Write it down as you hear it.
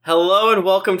Hello and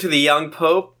welcome to the Young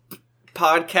Pope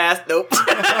podcast. Nope. That's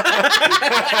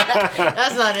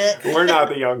not it. We're not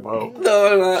the Young Pope. No,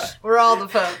 we're not. We're all the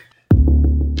Pope.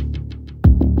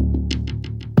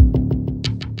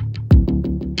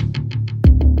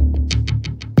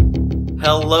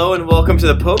 Hello and welcome to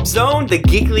the Pope Zone, the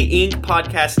Geekly Inc.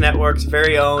 podcast network's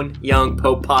very own Young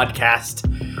Pope podcast.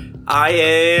 I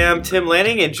am Tim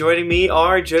Lanning, and joining me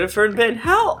are Jennifer and Ben.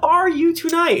 How are you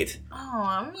tonight?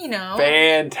 Oh,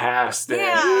 Fantastic.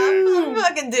 Yeah, I'm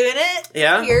fucking doing it.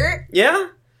 Yeah? Here. Yeah?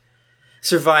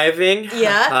 Surviving.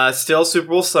 Yeah. Still Super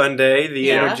Bowl Sunday. The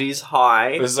Yeah. energy's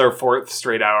high. This is our fourth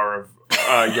straight hour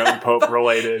of Young Pope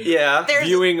related Yeah. There's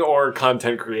or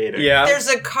content creating. Yeah. there's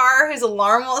a car whose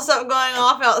alarm won't stop going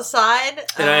off outside.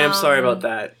 And I am sorry about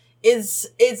that.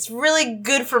 It's really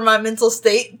good for my mental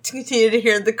state to continue to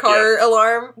hear the car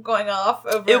alarm going off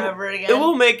over and over again. It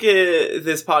will make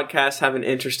this podcast have an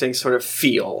interesting sort of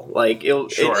feel, like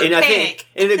Sure. and I think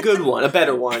in a good one, a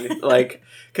better one, like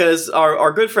because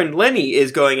our good friend Lenny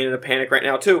is going into a panic right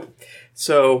now too.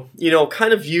 So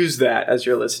kind of use that as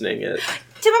you're listening.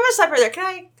 Tim, I'm gonna stop right there.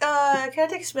 Can I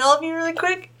take a smell of you really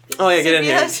quick? Oh yeah, get in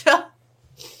here.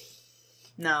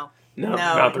 No. No,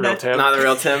 Not the real Tim. not the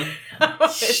real Tim.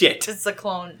 Shit. It's a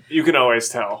clone. You can always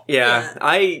tell. Yeah,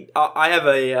 I have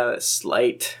a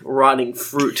slight rotting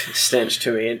fruit stench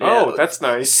to me. And, Oh, that's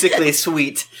nice. sickly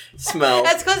sweet smell.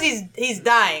 That's because he's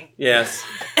dying. Yes.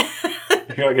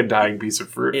 You're like a dying piece of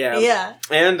fruit. Yeah. Yeah.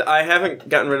 And I haven't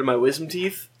gotten rid of my wisdom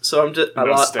teeth, so I'm just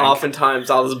No stink. oftentimes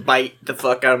I'll just bite the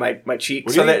fuck out of my cheek.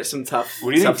 What do So you there's some tough.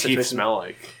 What do you think tough teeth situations. smell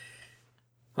like?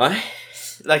 What?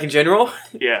 Like in general?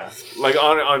 Yeah, like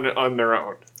on their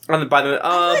own. On the by the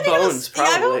I feel like bones,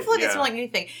 I don't probably. feel like it smells like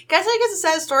anything. Can I tell you guys a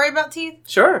sad story about teeth?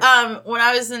 Sure. When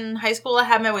I was in high school, I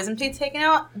had my wisdom teeth taken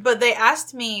out, but they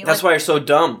asked me. That's why you're so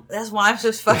dumb. That's why I'm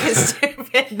so fucking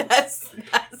stupid. That's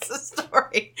the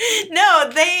story.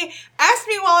 No, they asked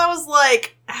me while I was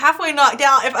like halfway knocked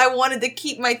out if I wanted to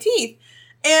keep my teeth,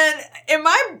 and in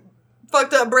my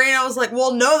fucked up brain, I was like,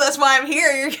 well, no, that's why I'm here.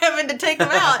 You're coming to take them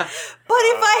out. But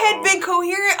if I had been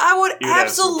coherent, I would You'd have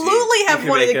some absolutely You have could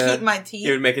wanted make to a- keep my teeth.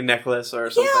 You would make a necklace or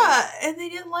something. Yeah, and they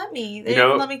didn't let me. They You know-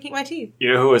 didn't let me keep my teeth.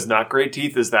 You know who has not great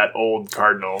teeth is that old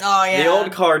cardinal. Oh, yeah. The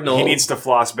old cardinal. He needs to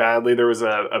floss badly. There was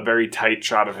a very tight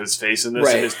shot of his face in this,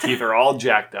 Right. and his teeth are all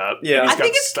jacked up. Yeah. and he's I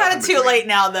think got it's stuff kind in of too between. late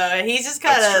now, though. He's just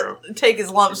That's kind of take his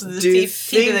lumps with his Do you teeth.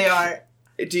 Keep who they think- are.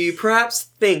 Do you perhaps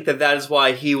think that is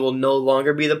why he will no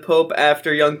longer be the Pope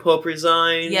after young Pope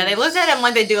resigns? Yeah, they looked at him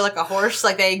like they do like a horse.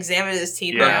 Like they examined his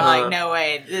teeth and Yeah. they're like, no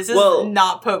way. This is Well-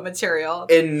 not Pope material.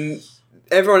 In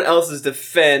everyone else's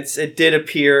defense, it did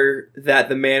appear that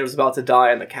the man was about to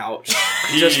die on the couch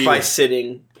just by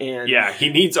sitting. And Yeah, he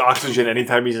needs oxygen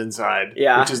anytime he's inside.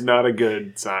 Yeah. Which is not a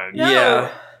good sign. No. Yeah.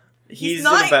 He's in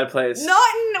not- a bad place. Not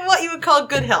in what you would call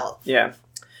good health. Yeah.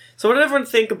 So what did everyone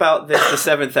think about this, the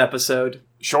 7th episode?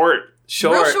 Short.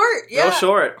 Short. Real short, yeah. Real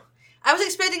short. I was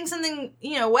expecting something,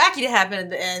 wacky to happen at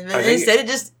the end, but I think- instead it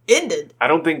just ended. I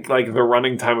don't think like the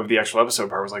running time of the actual episode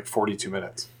part was like 42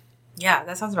 minutes. Yeah,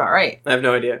 that sounds about right. I have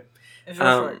no idea. It was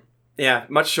real short. Yeah,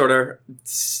 much shorter.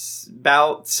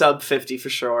 About sub 50 for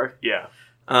sure. Yeah.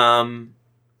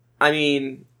 I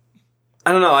mean,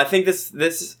 I don't know. I think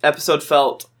this episode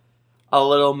felt a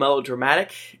little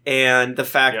melodramatic, and the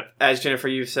fact, Yep. as Jennifer,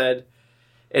 you said,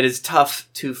 it is tough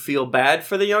to feel bad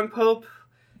for the young Pope.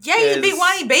 Yeah, he's a big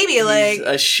whiny baby. He's Like,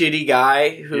 a shitty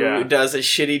guy who Yeah. does a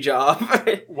shitty job.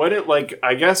 What it like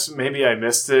I guess maybe I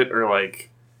missed it or like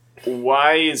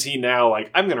why is he now like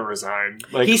I'm gonna resign?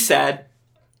 Like He's sad.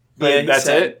 But he's that's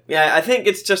sad. it? Yeah, I think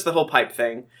it's just the whole pipe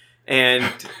thing. And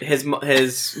his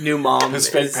new mom. His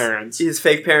fake parents. His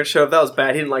fake parents showed up. That was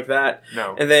bad. He didn't like that.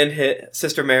 No. And then his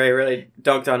sister Mary really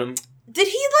dunked on him. did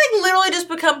he like literally just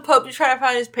become Pope to try to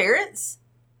find his parents?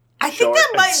 I think Sure, that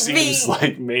it might seems be.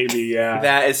 like maybe, yeah.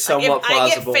 That is somewhat if I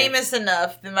get plausible. famous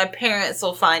enough, then my parents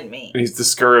will find me. And he's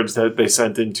discouraged that they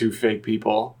sent in 2 fake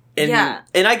people. And, Yeah.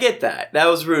 and I get that. That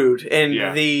was rude. And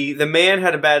Yeah. the man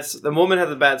had the woman had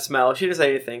a bad smell. She didn't say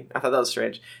anything. I thought that was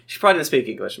strange. She probably didn't speak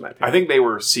English, in my opinion. I think they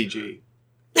were CG.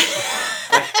 They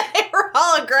were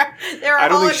hologram. They were I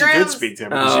don't think holograms. she could speak to him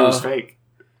because she was Oh. fake.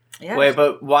 Yeah. Wait,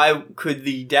 but why could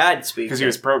the dad speak? Because he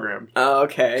was programmed. Oh,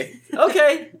 okay.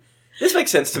 Okay. This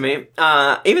makes sense to me.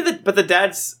 But the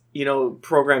dad's,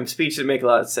 programmed speech didn't make a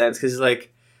lot of sense because he's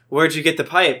like, "Where'd you get the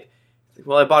pipe?"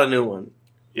 Well, I bought a new one.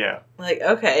 Yeah. Like,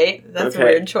 okay, that's Okay. a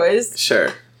weird choice.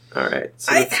 Sure. All right.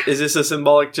 So is this a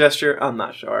symbolic gesture? I'm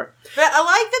not sure. But I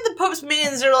like that the Pope's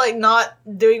minions are like not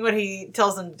doing what he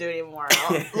tells them to do anymore.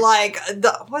 Like,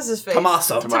 what's his face?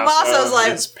 Tommaso's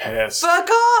like, is pissed. fuck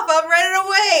off! I'm running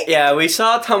away. Yeah, we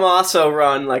saw Tommaso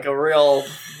run like a real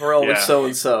with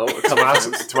so-and-so.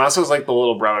 Tommaso's like the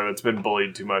little brother that's been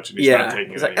bullied too much and he's not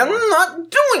taking he's it like, anymore. I'm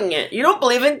not doing it. You don't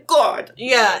believe in God.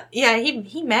 Yeah,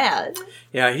 he mad.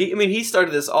 Yeah, he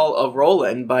started this all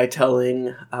rolling by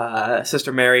telling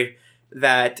Sister Mary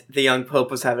that the young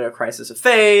Pope was having a crisis of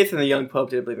faith and the young Pope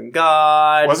didn't believe in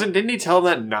God. Didn't he tell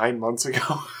that 9 months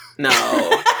ago? No.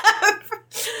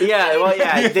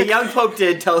 The young Pope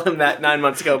did tell him that 9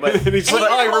 months ago, but and he's like,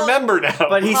 I remember now.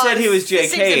 But he said he was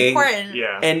JKing.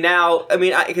 Yeah. And now,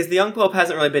 because the young Pope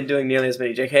hasn't really been doing nearly as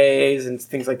many JKs and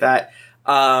things like that.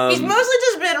 He's mostly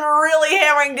just been really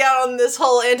hammering down on this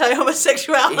whole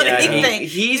anti-homosexuality thing.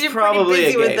 He's probably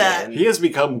busy with that. He has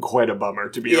become quite a bummer,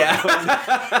 to be honest.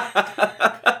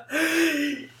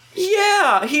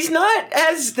 Yeah, he's not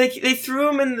as... They threw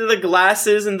him in the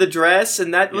glasses and the dress,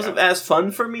 and that wasn't as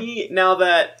fun for me now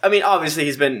that... obviously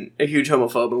he's been a huge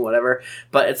homophobe and whatever,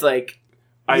 but it's like...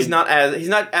 He's not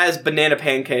as banana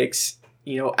pancakes...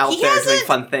 out there doing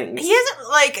fun things. He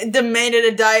hasn't, demanded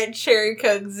a Diet Cherry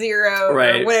Coke Zero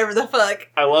or whatever the fuck.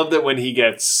 I love that when he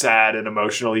gets sad and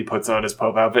emotional, he puts on his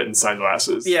Pope outfit and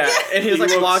sunglasses. Yeah, and he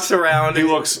walks around. He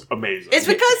looks amazing. It's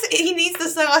because he needs the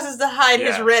sunglasses to hide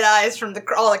his red eyes from all the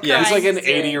crying. Yeah, he's like an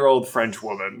 80-year-old French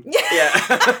woman. Yeah.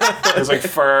 There's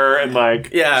fur and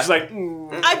she's like...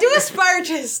 I do aspire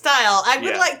to his style. I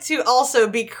would like to also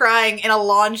be crying in a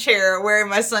lawn chair wearing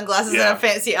my sunglasses and a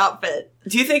fancy outfit.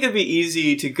 Do you think it'd be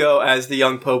easy to go as the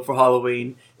young Pope for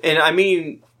Halloween? And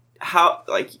how,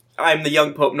 I'm the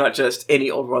young Pope, not just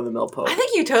any old run-of-the-mill Pope. I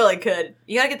think you totally could.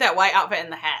 You gotta get that white outfit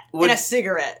and the hat. And a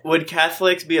cigarette. Would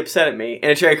Catholics be upset at me?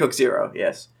 And a Cherry Coke Zero,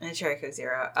 yes. And a Cherry Coke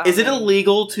Zero. Is it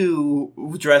illegal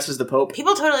to dress as the Pope?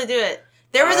 People totally do it.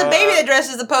 There was a baby that dressed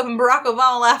as the Pope, and Barack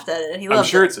Obama laughed at it, and he loved it. I'm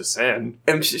sure it's a sin.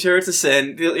 I'm sure it's a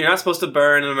sin. You're not supposed to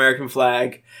burn an American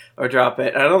flag or drop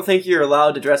it. I don't think you're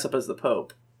allowed to dress up as the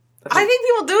Pope. I think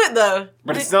people do it, though.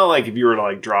 But it's not like if you were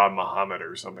to, draw Muhammad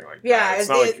or something like that.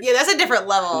 Yeah, that's a different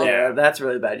level. Yeah, that's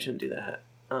really bad. You shouldn't do that.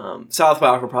 South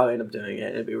Park will probably end up doing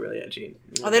it. It'd be really edgy.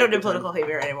 They don't do political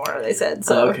theater anymore, they said.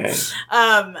 So. Okay.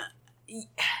 I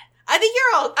think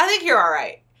you're all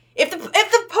right. If the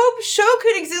Pope show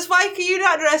could exist, why could you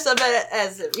not dress up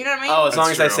as him? You know what I mean? Oh, as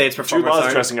long as I say it's performance art. Jude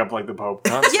Law's dressing up like the Pope.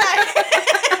 Yeah.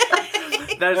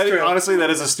 That is true. Honestly, that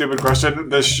is a stupid question.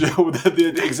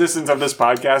 The existence of this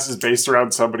podcast is based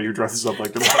around somebody who dresses up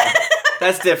like the Pope.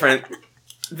 That's different.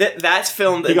 That's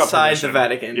filmed inside the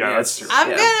Vatican. Yeah, that's true.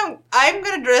 I'm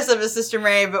gonna dress up as Sister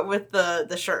Mary, but with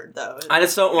the shirt though. I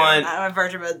just don't want I'm a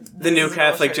virgin, but the new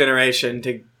Catholic generation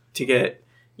to get.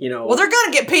 Well, they're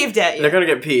gonna get peeved at you. They're gonna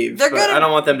get peeved. I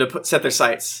don't want them to set their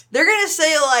sights. They're gonna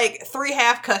say 3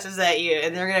 half cusses at you,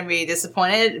 and they're gonna be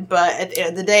disappointed. But at the end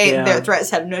of the day, their threats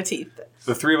have no teeth.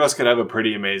 The three of us could have a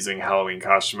pretty amazing Halloween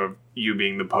costume of you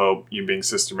being the Pope, you being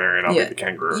Sister Mary, and I'll be the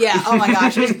kangaroo. Yeah. Oh my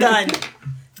gosh, it's done.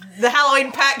 The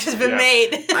Halloween pact has been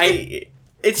made.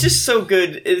 It's just so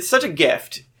good. It's such a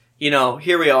gift.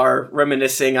 Here we are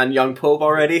reminiscing on Young Pope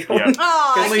already. Yeah.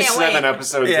 Oh, only 7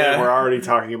 episodes in, we're already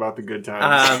talking about the good times.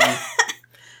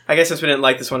 I guess since we didn't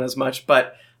like this one as much,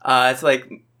 but it's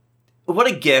what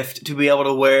a gift to be able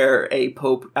to wear a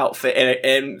Pope outfit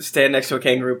and stand next to a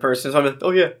kangaroo person. So I'm like, oh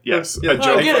yeah. Yes. Yeah.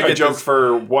 A joke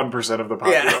for 1% of the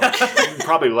population. Yeah.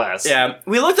 Probably less. Yeah.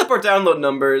 We looked up our download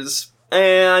numbers,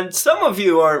 and some of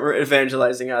you aren't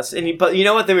evangelizing us. But you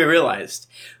know what? Then we realized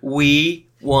we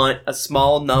want a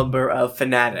small number of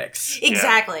fanatics.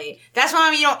 Exactly. That's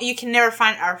why you can never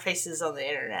find our faces on the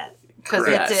internet. Because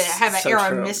we have to have an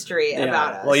air of mystery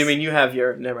about us. Well, you mean you have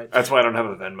your... Never mind. That's why I don't have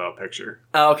a Venmo picture.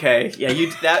 Okay. Yeah,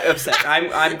 that upset.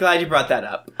 I'm glad you brought that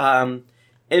up.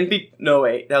 No,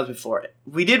 wait. That was before it.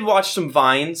 We did watch some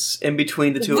Vines in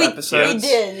between the two episodes. We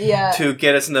did, yeah. To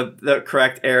get us in the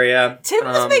correct area. Tim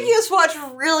was making us watch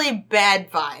really bad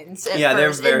Vines at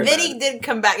first. They're very And then bad. he did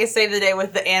come back and save the day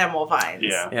with the animal Vines.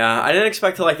 Yeah. Yeah, I didn't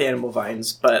expect to like the animal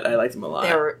Vines, but I liked them a lot.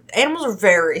 Animals are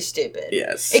very stupid.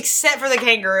 Yes. Except for the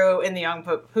kangaroo in the Young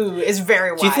Pope, who is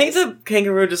very wise. Do you think the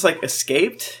kangaroo just,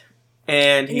 escaped?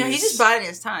 And he's just biding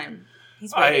his time.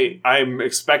 I'm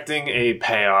expecting a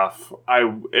payoff.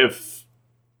 If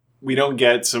we don't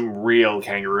get some real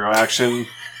kangaroo action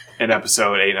in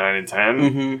episode 8, 9, and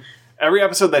 10, every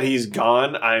episode that he's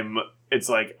gone, I'm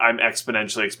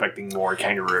exponentially expecting more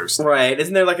kangaroos. Right.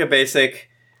 Isn't there a basic...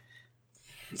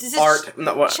 This is art.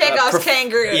 Chekhov's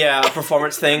kangaroo. Yeah, a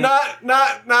performance thing. Not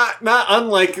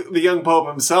unlike the young Pope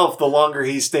himself. The longer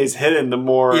he stays hidden, the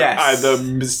more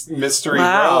mystery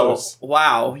grows.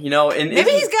 Wow. You know, and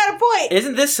maybe he's got a point.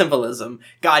 Isn't this symbolism?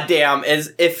 Goddamn,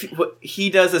 as if he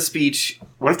does a speech.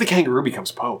 What if the kangaroo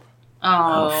becomes Pope?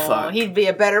 Oh, fuck. He'd be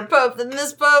a better Pope than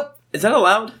this Pope. Is that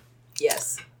allowed?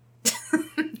 Yes.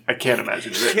 I can't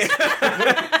imagine it.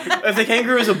 If the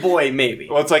kangaroo is a boy, maybe.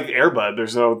 Well, it's like Air Bud.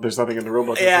 There's nothing in the rule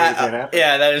book that says it can't happen.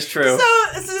 Yeah, that is true. So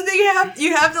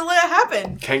you have to let it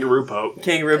happen. Kangaroo Pope.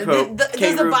 Kangaroo Pope. Does the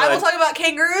Kangaroo Bible Bud. talk about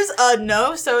kangaroos?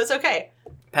 No, so it's okay.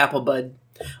 Papal Bud.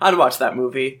 I'd watch that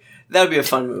movie. That would be a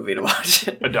fun movie to watch.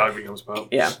 A dog becomes Pope.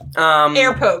 Yeah.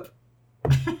 Air Pope.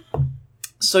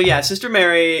 So yeah, Sister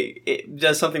Mary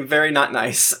does something very not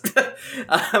nice,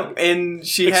 and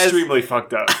she has Extremely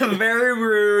fucked up. very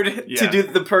rude Yeah. to do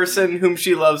the person whom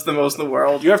she loves the most in the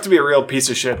world. You have to be a real piece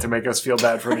of shit to make us feel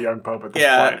bad for the young Pope at this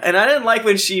Yeah, point. and I didn't like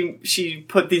when she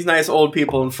put these nice old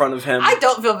people in front of him. I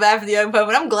don't feel bad for the young Pope,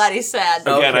 but I'm glad he's sad.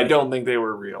 Oh. Again, Okay. I don't think they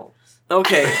were real.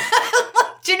 Okay,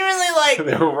 Genuinely, like,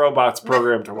 They were robots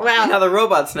programmed to watch. wow. now the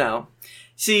robots now.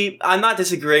 See, I'm not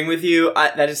disagreeing with you.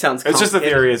 That just sounds. It's just a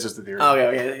theory. It's just a theory.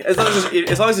 Okay. As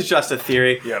long as it's just a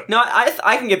theory. Yep. No,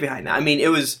 I can get behind that. I mean, it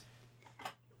was.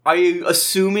 Are you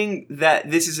assuming that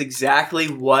this is exactly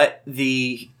what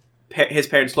his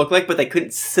parents looked like, but they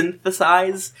couldn't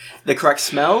synthesize the correct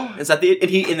smell? Is that they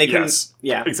couldn't? Yes.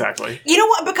 Yeah. Exactly. You know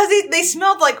what? Because they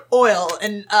smelled like oil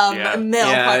and milk.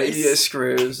 Yeah,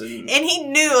 screws and And he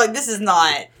knew, like, this is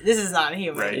not a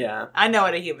human. Right. yeah. I know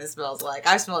what a human smells like.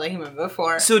 I've smelled a human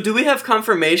before. So, do we have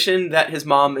confirmation that his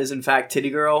mom is in fact Titty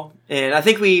Girl? And I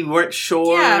think we weren't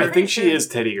sure. Yeah, I think she is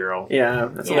Titty Girl. Yeah,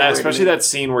 that's a Yeah. little weird Especially to me. that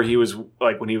scene where he was,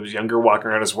 like, when he was younger, walking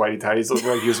around his whitey tighties, looked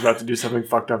like he was about to do something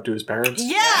fucked up to his parents.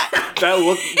 Yeah! That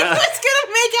looked... He was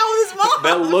gonna make out with his mom!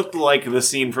 That looked like the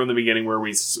scene from the beginning where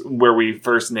we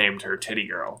first named her Titty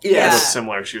Girl. Yeah. It looked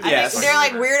similar. She was Yeah. just They're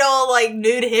like weird old, like,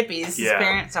 nude hippies. His Yeah.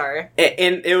 parents are.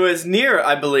 And it was near,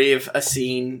 I believe, a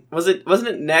scene. Wasn't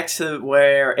it next to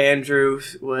where Andrew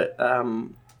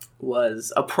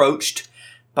was approached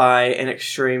by an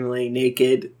extremely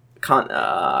naked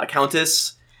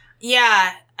countess?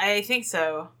 Yeah, I think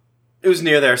so. It was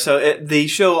near there, so the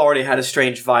show already had a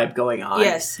strange vibe going on.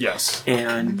 Yes. Yes.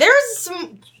 And There's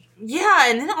some... Yeah,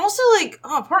 and then also, like,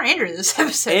 oh, poor Andrew this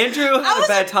episode. Andrew had a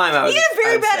bad time. He had a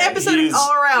very bad episode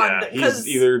all around. Yeah, 'cause-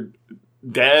 he's either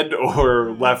dead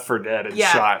or left for dead and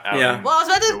Yeah. shot out. Yeah. Well, I was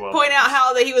about to point out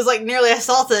how that he was, like, nearly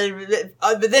assaulted,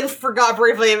 but then forgot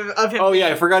briefly of him. Oh yeah,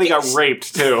 I forgot he got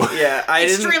raped too. Yeah, I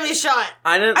didn't Extremely shot.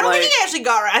 I I don't like think he actually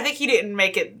got right. I think he didn't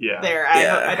make it Yeah. there.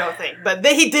 Yeah. I don't think. But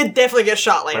then he did definitely get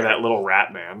shot By later. that little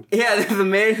rat man. Yeah, the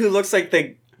man who looks like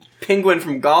the penguin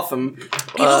from Gotham.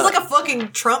 He looks like a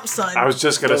fucking Trump son. I was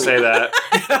just gonna say that.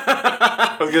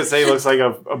 I was gonna say he looks like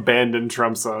a abandoned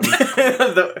Trump son.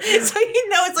 The- So you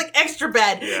know it's like extra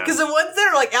bad. Yeah. Because the ones that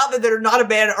are like out there that are not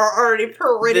abandoned are already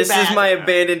pretty this bad. is my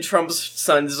abandoned Trump's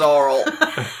son, Zarl.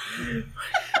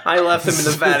 I left him in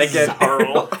the Vatican.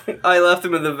 Zarl. I left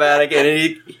him in the Vatican,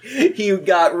 and he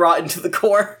got rotten to the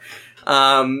core.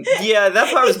 Yeah, that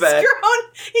part was bad.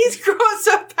 He's grown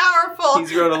so powerful.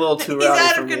 He's grown a little too He's rowdy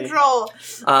out for of me.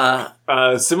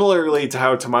 control. Similarly to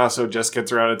how Tommaso just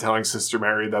gets around to telling Sister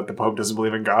Mary that the Pope doesn't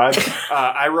believe in God,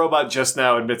 iRobot just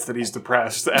now admits that he's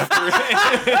depressed after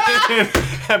an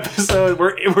episode.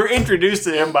 We're introduced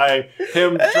to him by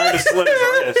him trying to slit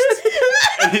his wrist.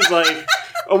 And he's like,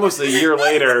 almost a year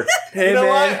later, Hey, you know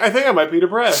man. what? I think I might be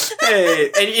depressed.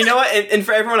 Hey, and you know what? And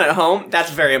for everyone at home,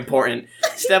 that's very important.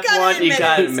 Step gotta one, you admit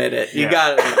gotta it. admit it. You Yeah.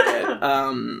 gotta admit it.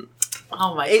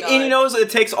 Oh my god. And you know, it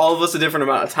takes all of us a different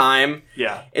amount of time.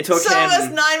 Yeah. It took Some of us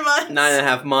him 9 months.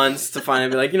 9.5 months to finally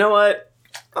be like, you know what?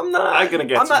 I'm gonna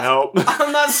get I'm some not, help.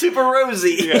 I'm not super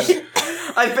rosy. Yeah.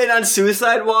 I've been on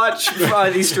suicide watch by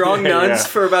these strong Yeah, nuns yeah.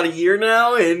 for about a year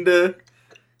now, and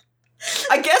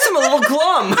I guess I'm a little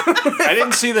glum. I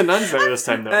didn't see the nuns there this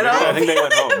time, though. I know. I think they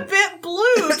went a home. bit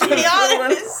blue, to be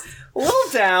honest. A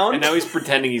little down. And now he's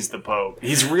pretending he's the Pope.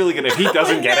 He's really gonna, if he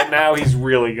doesn't get it now, he's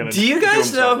really gonna Do you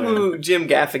guys know himself in. who Jim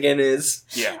Gaffigan is?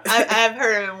 Yeah. I've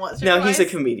heard of him once or No, twice. he's a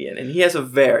comedian, and he has a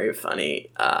very funny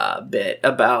bit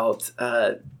about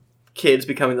kids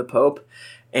becoming the Pope.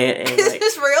 And Is like,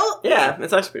 this real? yeah,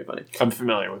 it's actually pretty funny. I'm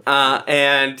familiar with it.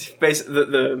 And basically,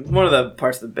 the one of the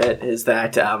parts of the bit is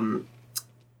that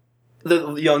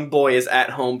the young boy is at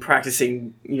home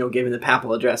practicing, giving the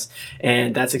papal address,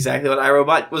 and that's exactly what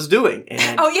iRobot was doing.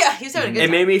 And Oh yeah, he was having a good it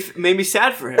time. made me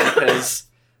sad for him because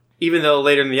even though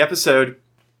later in the episode,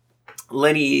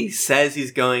 Lenny says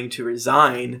he's going to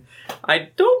resign. I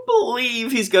don't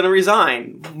believe he's going to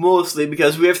resign, mostly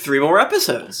because we have 3 more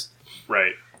episodes.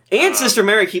 Right. And Sister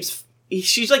Mary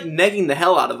she's like negging the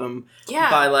hell out of him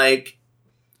by like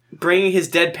bringing his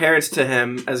dead parents to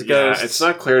him as ghosts. It's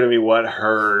not clear to me what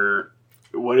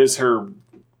is her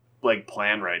like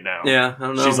plan right now. Yeah, I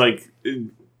don't know. She's like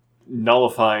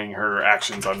nullifying her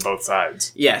actions on both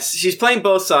sides. Yes, she's playing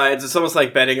both sides. It's almost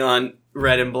like betting on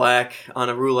red and black on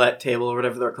a roulette table or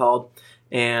whatever they're called.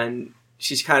 And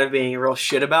she's kind of being a real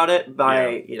shit about it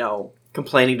by,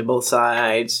 complaining to both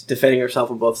sides, defending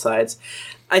herself on both sides.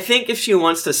 I think if she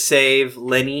wants to save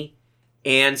Lenny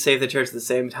and save the church at the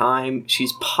same time,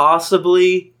 she's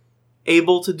possibly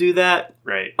able to do that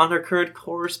on her current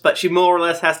course, but she more or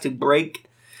less has to break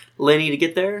Lenny to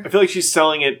get there. I feel like she's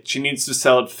selling it. She needs to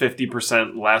sell it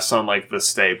 50% less on like the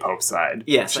stay Pope side.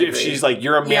 Yes, if she's like,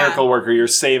 you're a miracle worker, you're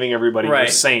saving everybody, you're a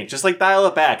saint. Just like dial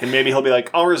it back, and maybe he'll be like,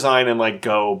 I'll resign and like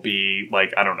go be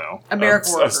like, I don't know, a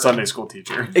miracle worker, a Sunday school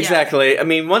teacher. Exactly. I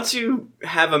mean, once you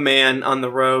have a man on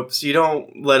the ropes, you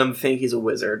don't let him think he's a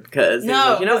wizard because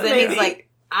then he's like,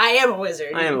 I am a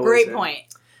wizard. I am a Great wizard. Point.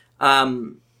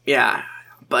 Yeah.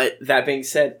 But that being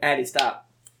said, Addie, stop.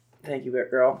 Thank you,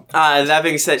 girl. That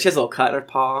being said, she has a little cut in her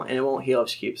paw, and it won't heal if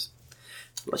she keeps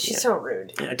looking She's at it. so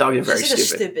rude. Yeah, dogs are very She's a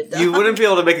stupid dog. You wouldn't be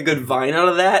able to make a good vine out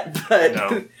of that, but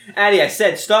No. Addie, I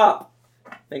said stop.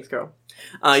 Thanks, girl.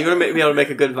 You wouldn't be able to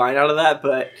make a good vine out of that,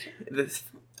 but this.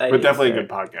 But definitely a good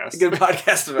podcast. A good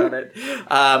podcast about it.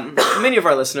 Many of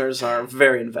our listeners are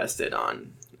very invested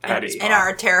on Addie. And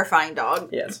our terrifying dog.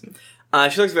 Yes.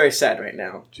 She looks very sad right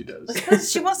now. She does. Because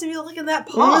she wants to be looking at that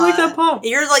paw. Oh, I like that paw.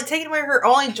 You're like taking away her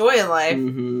only joy in life.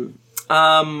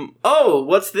 Mm-hmm.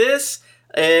 What's this?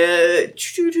 I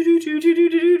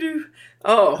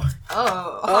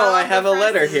have a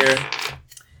letter here. It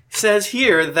says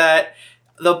here that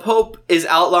the Pope is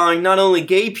outlawing not only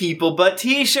gay people, but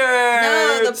t-shirts!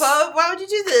 No, the Pope? Why would you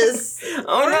do this?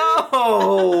 Oh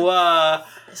no!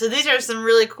 So these are some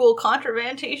really cool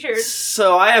contraband t-shirts.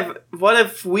 So what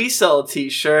if we sell a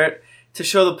t-shirt to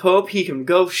show the Pope he can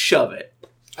go shove it?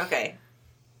 Okay.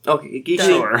 Okay,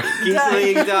 Sure.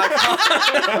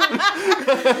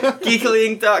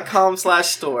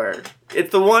 Geeklyinc.com/store.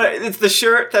 It's the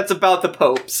shirt that's about the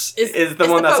popes. Is the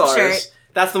one that's ours. Shirt.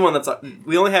 That's the one that's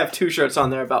we only have 2 shirts on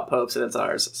there about popes and it's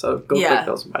ours. So go click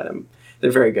those and buy them.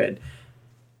 They're very good.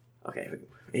 Okay,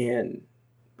 and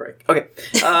break. Okay.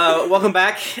 Welcome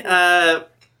back.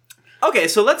 Okay,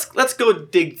 so let's go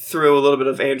dig through a little bit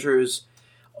of Andrew's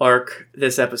arc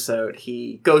this episode.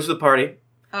 He goes to the party.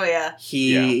 Oh, yeah.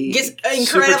 He gets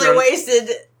incredibly wasted.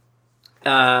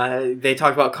 They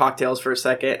talked about cocktails for a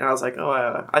second, and I was like,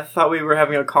 I thought we were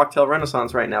having a cocktail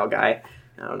renaissance right now, guy.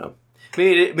 I don't know.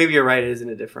 Maybe you're right, it is in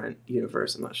a different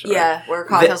universe, I'm not sure. Yeah, where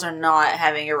cocktails are not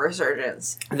having a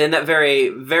resurgence. Then that very,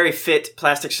 very fit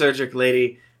plastic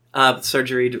surgery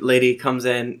lady comes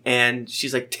in, and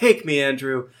she's like, take me,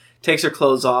 Andrew. Takes her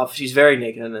clothes off. She's very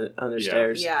naked on the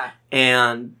stairs. Yeah.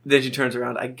 And then she turns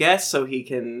around, I guess, so he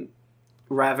can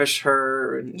ravish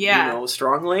her,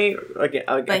 strongly at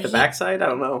the backside. I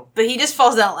don't know. But he just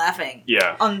falls down laughing.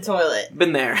 Yeah. On the toilet.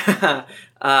 Been there.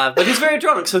 But he's very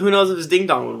drunk, so who knows if his ding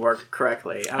dong would work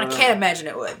correctly. I can't imagine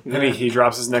it would. Maybe he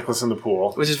drops his necklace in the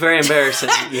pool. Which is very embarrassing.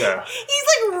 Yeah. He's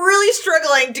like really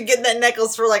struggling to get that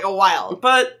necklace for like a while.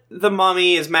 But the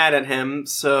mommy is mad at him,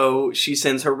 so she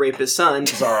sends her rapist son,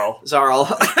 Zarl,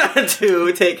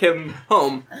 to take him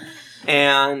home.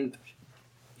 And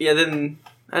then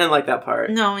I didn't like that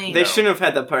part. No, they shouldn't have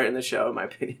had that part in the show, in my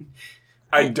opinion.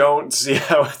 I don't see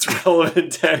how it's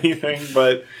relevant to anything,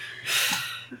 but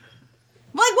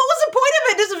like, what was the point of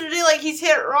it? Just to be like he's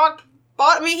hit rock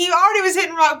bottom. I mean, he already was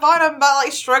hitting rock bottom by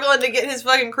like struggling to get his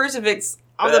fucking crucifix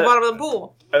off the bottom of the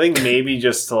pool. I think maybe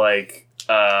just to like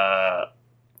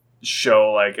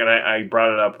show like, and I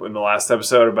brought it up in the last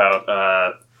episode about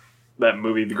that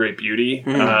movie The Great Beauty,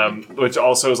 which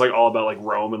also is like all about like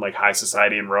Rome and like high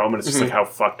society in Rome, and it's just like how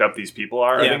fucked up these people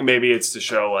are. Yeah. I think maybe it's to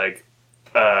show like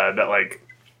that like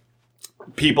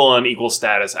people on equal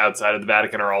status outside of the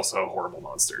Vatican are also horrible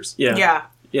monsters. Yeah.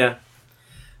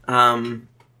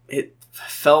 It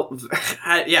felt that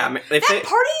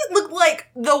party looked like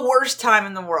the worst time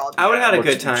in the world. I would have had a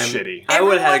good time. Shitty. I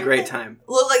would have had a great time.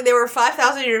 Looked like they were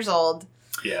 5,000 years old.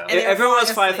 Yeah. Everyone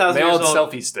was 5,000 They years all had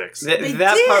old. selfie sticks.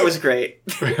 That part was great.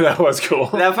 That was cool.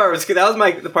 That part was good. That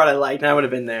was the part I liked, and I would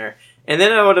have been there. And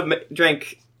then I would have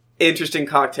drank interesting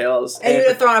cocktails. And you would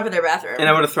have thrown up in their bathroom. And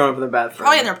I would have thrown up in their bathroom.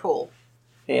 Probably in their pool.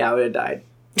 Yeah, I would have died.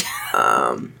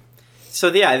 So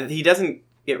yeah, he doesn't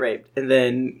get raped, and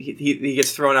then he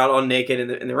gets thrown out all naked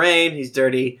in the rain. He's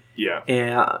dirty.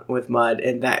 Yeah. With mud,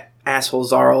 and that asshole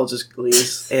Zarl just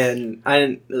leaves, and I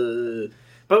didn't.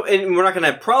 And we're not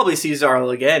gonna probably see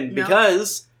Zarl again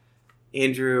because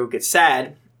Andrew gets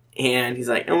sad. And he's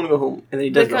like, I want to go home. And then he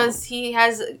does because he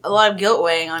has a lot of guilt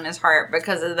weighing on his heart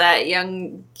because of that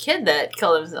young kid that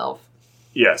killed himself.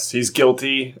 Yes, he's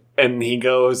guilty, and he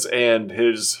goes, and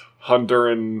his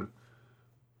Honduran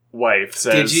wife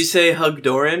says... Did you say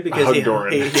Hugdoran? Because he hugged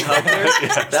her?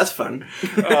 Yes. That's fun.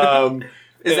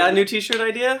 Is that a new t-shirt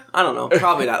idea? I don't know.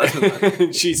 Probably not. Let's move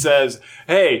on. She says,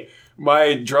 hey...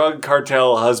 My drug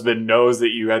cartel husband knows that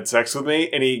you had sex with me,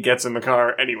 and he gets in the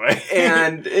car anyway.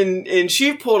 and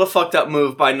she pulled a fucked up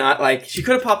move by not, like, she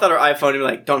could have popped out her iPhone and be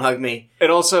like, don't hug me.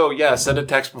 And also, send a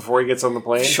text before he gets on the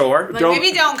plane. Sure. Like,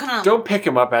 maybe don't come. Don't pick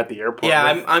him up at the airport.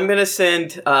 Yeah, I'm going to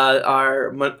send the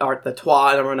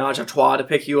Menage a Trois to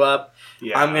pick you up.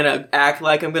 Yeah. I'm going to act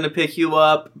like I'm going to pick you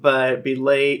up, but be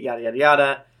late, yada, yada,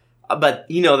 yada. But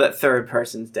you know that third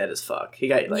person's dead as fuck. He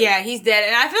got he's dead,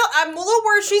 and I'm a little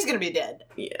worried she's gonna be dead.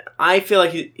 Yeah, I feel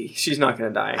like she's not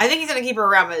gonna die. I think he's gonna keep her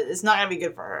around, but it's not gonna be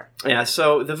good for her. Yeah.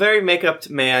 So the very make-upped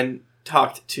man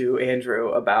talked to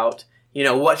Andrew about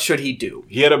what should he do.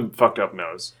 He had a fucked up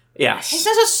nose. Yes. His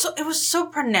nose it was so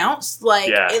pronounced. Like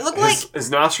it looked like his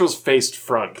nostrils faced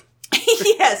front.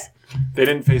 Yes. They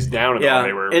didn't face down at all.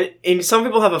 They were. And some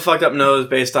people have a fucked up nose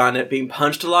based on it being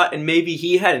punched a lot, and maybe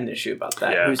he had an issue about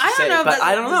that. Yeah. I don't know, but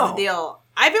I don't know. The deal.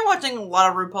 I've been watching a lot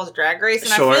of RuPaul's Drag Race,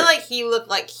 and I feel like he looked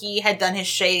like he had done his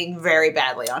shading very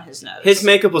badly on his nose. His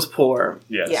makeup was poor.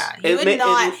 Yes. Yeah, he would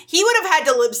have had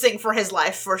to lip sync for his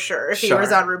life for sure if he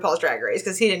was on RuPaul's Drag Race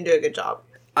because he didn't do a good job.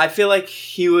 I feel like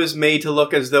he was made to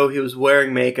look as though he was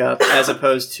wearing makeup as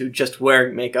opposed to just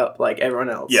wearing makeup like everyone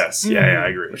else. Yes, I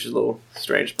agree. Which is a little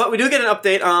strange. But we do get an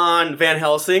update on Van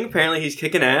Helsing. Apparently he's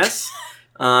kicking ass.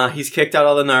 He's kicked out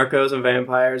all the narcos and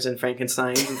vampires and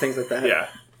Frankensteins and things like that. Yeah.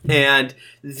 And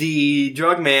the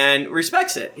drug man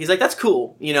respects it. He's like, that's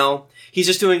cool. He's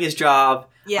just doing his job.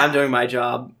 Yeah. I'm doing my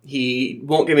job. He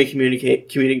won't give me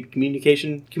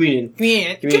communication.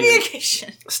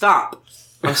 Stop.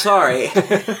 I'm sorry.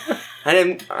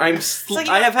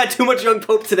 I have had too much Young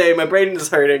Pope today. My brain is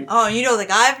hurting. Oh, you don't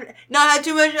think I've not had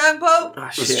too much Young Pope? Oh,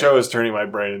 this show is turning my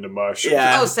brain into mush.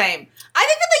 Yeah. Oh, same. I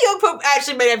think that the Young Pope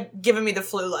actually may have given me the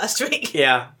flu last week.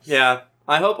 Yeah.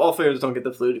 I hope all flavors don't get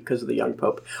the flu because of the Young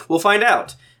Pope. We'll find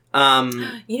out.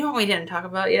 You know what we didn't talk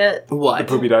about yet? What? The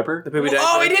poopy diaper? The poopy diaper?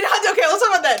 Oh, we did not. Okay, let's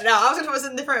talk about that now. I was going to talk about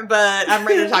something different, but I'm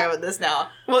ready to talk about this now.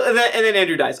 Well, and then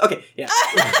Andrew dies. Okay, yeah.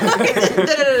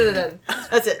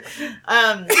 That's it.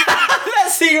 That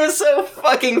scene was so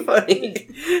fucking funny.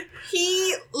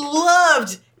 He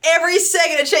loved every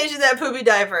second of changing that poopy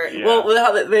diaper. Yeah. Well,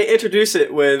 how they introduce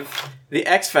it with the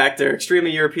X Factor,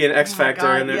 extremely European X Factor,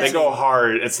 God, and they go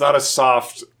hard. It's not a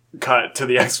soft cut to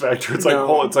the X Factor. It's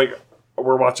it's like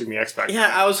we're watching the X Factor.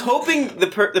 Yeah, I was hoping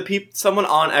someone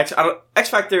on X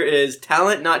Factor is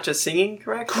talent, not just singing,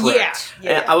 correct? Yeah.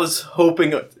 And I was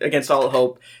hoping against all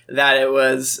hope that it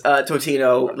was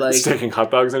Totino, like sticking hot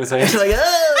dogs in his hand.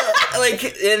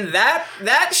 And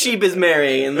that sheep is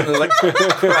Mary, and like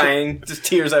crying, just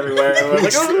tears everywhere. And we're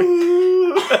like,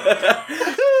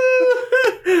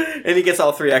 and he gets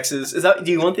all 3 X's.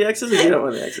 Do you want the X's or do you don't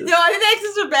want the X's? No, I think the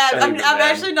X's are bad. I'm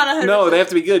actually not 100%. No, they have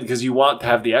to be good because you want to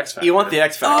have the X Factor. You want the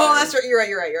X Factor. Oh, that's right. You're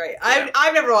right.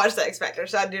 I've never watched the X Factor,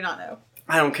 so I do not know.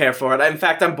 I don't care for it. In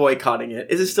fact, I'm boycotting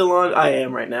it. Is it still on? I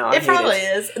am right now. It probably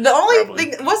is. The only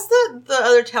thing... What's the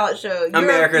other talent show?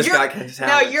 America's Got Talent.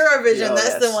 No, Eurovision.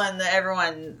 That's the one that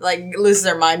everyone loses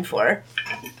their mind for.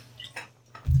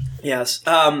 Yes.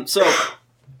 So,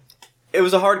 it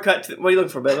was a hard cut. What are you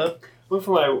looking for, Bella? Look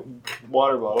for my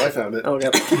water bottle. I found it.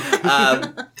 Okay.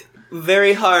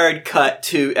 Very hard cut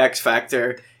to X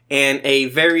Factor and a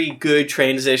very good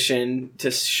transition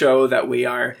to show that we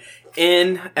are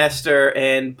in Esther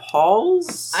and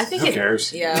Paul's. I think Who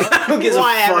cares? Yeah. Who gives a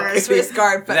fuck? Swiss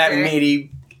guard fucker. That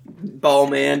meaty ball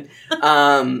man.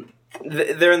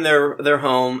 They're in their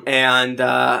home, and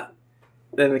then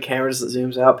the camera just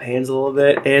zooms out, pans a little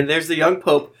bit, and there's the young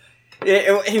Pope.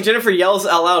 And Jennifer yells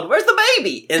out loud, "Where's the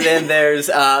baby?" And then there's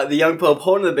the young Pope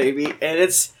holding the baby, and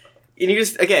you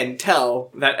just again tell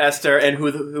that Esther and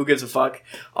who gives a fuck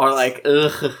are like,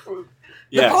 ugh.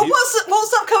 Yeah, the Pope won't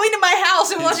stop coming to my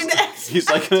house and watching the X Factor. He's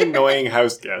like an annoying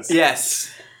house guest. Yes.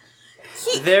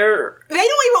 They don't even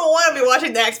want to be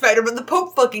watching the X Factor, but the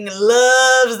Pope fucking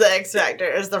loves the X Factor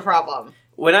is the problem.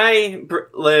 When I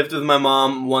lived with my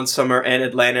mom one summer in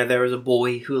Atlanta, there was a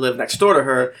boy who lived next door to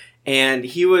her, and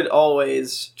he would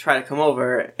always try to come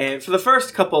over. And for the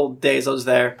first couple days I was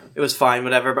there, it was fine,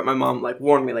 whatever. But my mom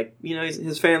warned me,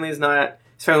 his family is not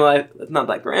His friend was not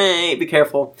like, hey, be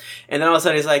careful. And then all of a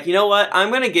sudden he's like, you know what?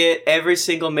 I'm going to get every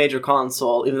single major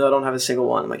console, even though I don't have a single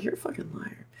one. I'm like, you're a fucking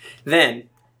liar. Then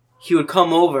he would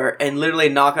come over and literally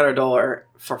knock on our door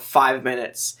for 5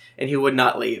 minutes, and he would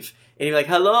not leave. And he'd be like,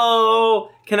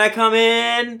 hello, can I come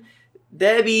in?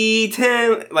 Debbie,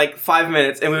 Tim, like 5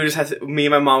 minutes, and we would just have to, me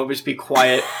and my mom would just be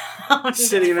quiet,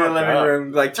 sitting in our living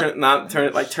room, like turning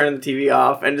the TV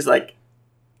off, and just like.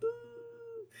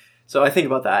 So I think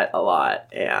about that a lot,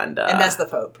 and that's the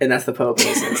Pope. And that's the Pope in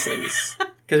this instance,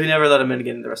 because we never let him in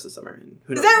again the rest of the summer.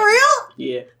 Who knows Is that real?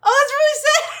 Yeah. Oh,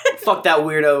 that's really sad. Fuck that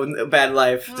weirdo, bad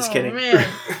life. Just kidding. Man.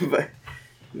 But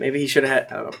maybe he should have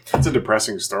had. I don't know. It's a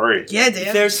depressing story. Yeah, dude.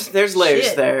 There's layers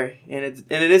Shit. there, and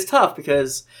it is tough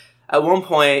because at one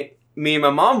point, me and my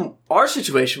mom, our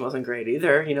situation wasn't great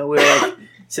either. You know, we were like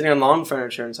sitting on lawn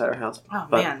furniture inside our house. Oh,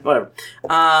 but man. whatever.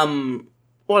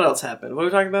 What else happened? What were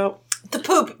we talking about? The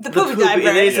poopy diaper.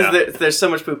 And then he says there's so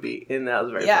much poopy, and that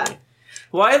was very funny.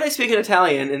 Why are they speaking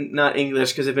Italian and not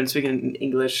English? Because they've been speaking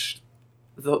English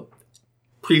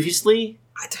previously.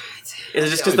 Is it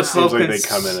just because the seems Pope like they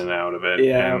come in and out of it?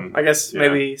 Yeah, and, I guess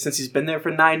maybe since he's been there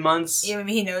for 9 months. Yeah,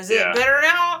 maybe he knows it better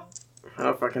now. I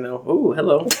don't fucking know. Ooh,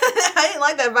 hello. I didn't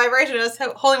like that vibration. I was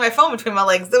holding my phone between my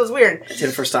legs. That was weird.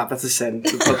 Jennifer, stop. That's a sin.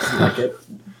 The Pope doesn't like it.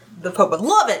 The Pope would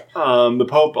love it. The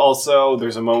Pope also,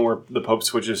 there's a moment where the Pope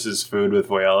switches his food with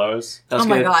Voyello's. Oh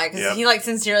my god, because he like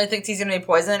sincerely thinks he's gonna be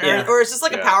poisoned, or it's just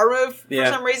like a power move for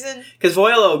some reason. Because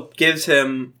Voyello gives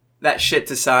him that shit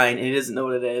to sign, and he doesn't know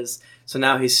what it is. So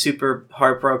now he's super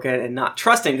heartbroken and not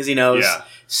trusting because he knows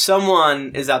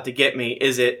someone is out to get me.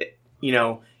 Is it,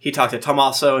 he talked to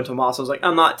Tommaso, and Tommaso's like,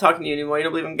 I'm not talking to you anymore. You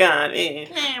don't believe in God.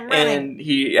 And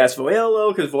he asked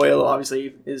Voyello, because Voyello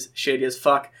obviously is shady as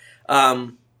fuck.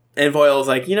 And Voyello's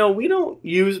like, we don't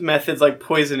use methods like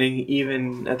poisoning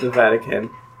even at the Vatican.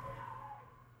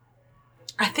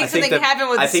 I think something happened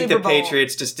with the Super Bowl. I think the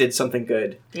Patriots just did something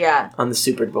good. Yeah. On the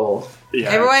Super Bowl. Yeah.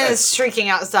 Everyone is shrieking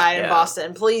outside in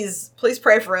Boston. Please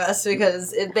pray for us,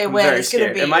 because if they win, it's going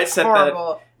to be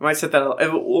horrible. It might set that up.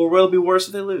 Or will it be worse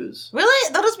if they lose?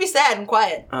 Really? They'll just be sad and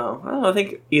quiet. Oh, I don't know. I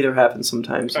think either happens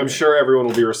sometimes. I'm sure everyone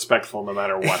will be respectful no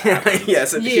matter what happens.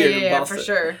 Yes, yeah, for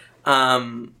sure.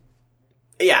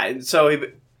 Yeah, so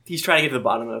he's trying to get to the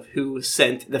bottom of who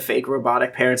sent the fake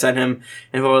robotic parents at him.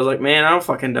 And Voyello's like, man, I don't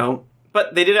fucking know.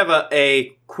 But they did have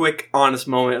a quick, honest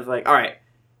moment of like, all right,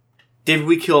 did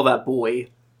we kill that boy?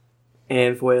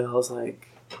 And Voyello's like,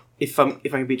 if I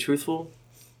can be truthful,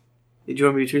 did you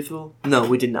want me to be truthful? No,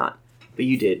 we did not. But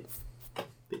you did.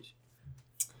 Bitch.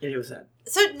 And it was that.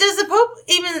 So does the Pope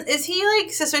is he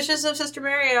like suspicious of Sister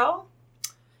Mary at all?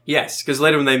 Yes, because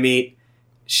later when they meet,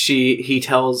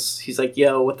 he's like,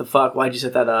 yo, what the fuck? Why'd you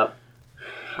set that up?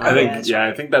 I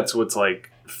think that's what's like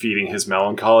feeding his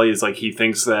melancholy, is like he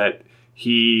thinks that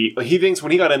he thinks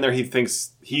when he got in there, he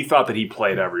thought that he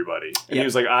played everybody. And he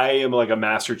was like, I am like a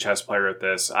master chess player at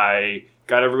this. I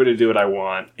got everybody to do what I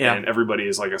want, and everybody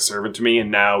is like a servant to me,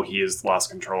 and now he has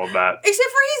lost control of that. Except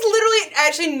for he's literally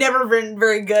actually never been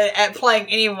very good at playing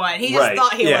anyone. He just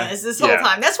thought he was this whole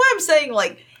time. That's why I'm saying,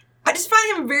 like, I just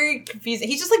find him very confusing.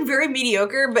 He's just like very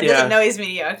mediocre, but doesn't know he's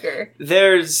mediocre.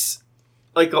 There's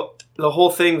like the whole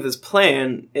thing with his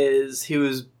plan is he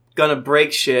was gonna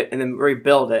break shit and then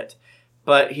rebuild it.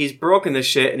 But he's broken the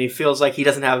shit, and he feels like he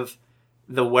doesn't have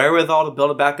the wherewithal to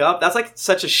build it back up. That's like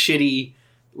such a shitty,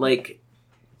 like,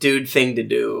 dude thing to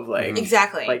do. Like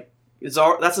exactly. Like that's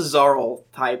a Zarl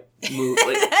type move.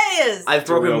 Like, that is. I've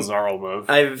broken a real Zarl move.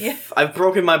 I've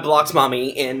broken my blocks,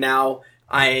 mommy, and now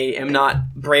I am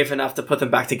not brave enough to put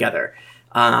them back together.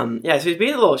 So he's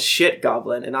being a little shit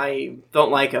goblin, and I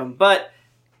don't like him. But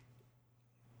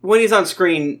when he's on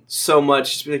screen so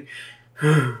much, just be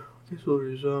like, this will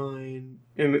resign.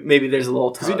 And maybe there's a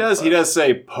little time. Because he does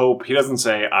say Pope. He doesn't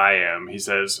say I am. He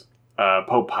says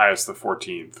Pope Pius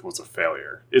XIV was a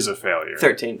failure. Is a failure.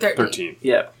 13.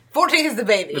 Yeah. 14 is the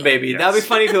baby. The baby. Yes. That'd be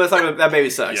funny if it was like, that baby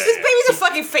sucks. This baby's a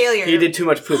fucking failure. He did too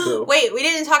much poo-poo. Wait, we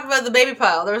didn't talk about the baby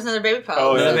pile. There was another baby pile.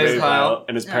 Oh, another baby pile.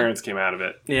 And his parents came out of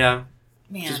it. Yeah.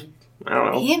 Man. I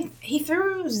don't know. He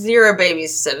threw 0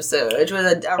 babies this episode, which was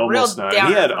a real downer.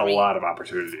 He had a lot of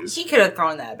opportunities. He could have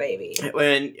thrown that baby.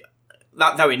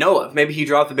 Not that we know of. Maybe he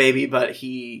dropped the baby, but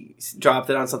he dropped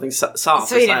it on something soft.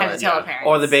 So he didn't have to tell parents.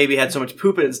 Or the baby had so much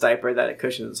poop in its diaper that it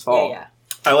cushioned his fall. Yeah.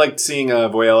 I liked seeing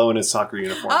Voyello in his soccer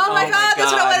uniform. Oh my god,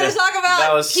 that's what I wanted to talk about.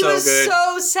 That was he was good.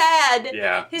 so sad.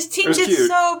 Yeah. His team did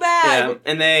so bad. Yeah.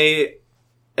 And they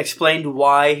explained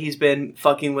why he's been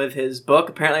fucking with his book.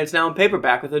 Apparently it's now in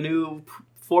paperback with a new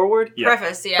forward. Yeah.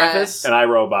 Preface. And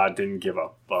iRobot didn't give a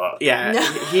fuck. Yeah, no.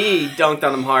 He dunked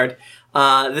on him hard.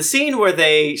 The scene where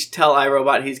they tell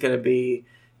iRobot he's going to be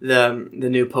the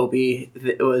new Popey.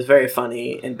 It was very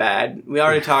funny and bad. We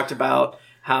already talked about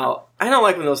how I don't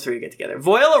like when those three get together.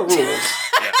 Voyella rules.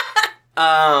 Yeah.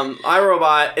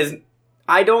 iRobot is.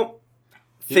 I don't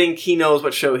think he knows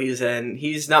what show he's in.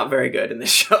 He's not very good in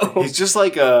this show. He's just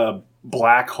like a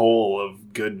black hole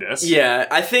of goodness. Yeah,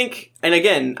 I think, and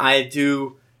again, I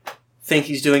do think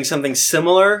he's doing something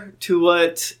similar to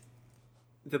what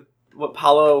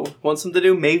Paulo wants him to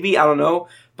do. Maybe, I don't know,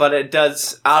 but it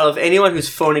does. Out of anyone who's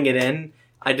phoning it in,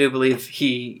 I do believe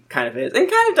he kind of is, and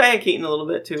kind of Diane Keaton a little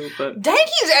bit too. But Diane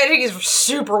Keaton's editing is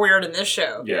super weird in this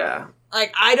show. yeah.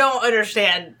 Like, I don't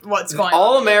understand what's going on.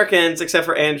 All Americans, except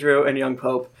for Andrew and Young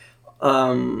Pope,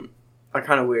 are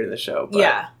kind of weird in the show. But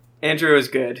Yeah. Andrew is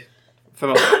good.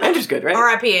 Andrew's good, right?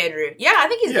 R.I.P. Andrew. Yeah, I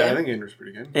think he's Yeah, good. I think Andrew's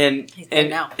pretty good. And He's dead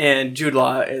now. and Jude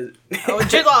Law is. Oh,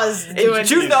 Jude Law is doing...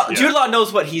 Jude Law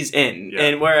knows what he's in, Yeah.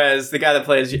 and whereas the guy that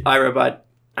plays iRobot,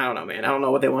 I don't know, man. I don't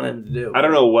know what they wanted him to do. I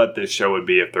don't know what this show would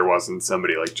be if there wasn't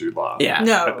somebody like Jude Law. Yeah.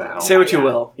 No. At the helm. Say what you Yeah.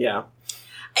 will. Yeah.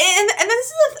 And this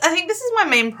is, I think this is my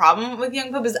main problem with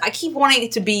Young Pope is I keep wanting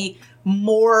it to be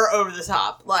more over the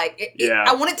top. Like, Yeah.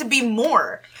 I want it to be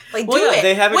more. Like, Well, do yeah, it.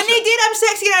 they haven't When they did I'm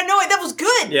Sexy and I Know It, that was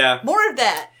good. Yeah. More of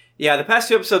that. Yeah, the past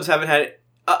two episodes haven't had,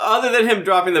 other than him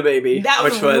dropping the baby, That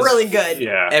was which was really good.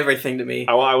 Yeah. everything to me.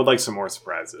 I would like some more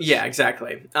surprises. Yeah,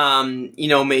 exactly.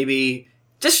 Maybe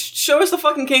just show us the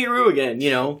fucking kangaroo again,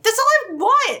 That's all I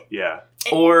want. Yeah.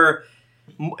 or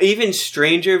even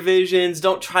stranger visions.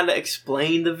 Don't try to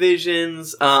explain the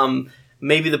visions.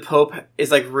 Maybe the Pope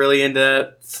is like really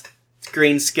into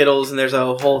green Skittles and there's a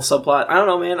whole subplot. I don't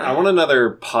know, man. I want another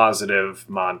positive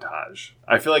montage.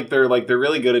 I feel like they're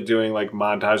really good at doing like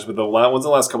montage, but the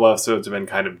last couple episodes have been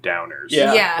kind of downers.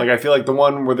 Yeah. Like I feel like the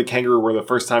one where the kangaroo, where the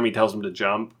first time he tells him to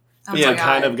jump, Oh Yeah, my God.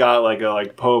 kind of got like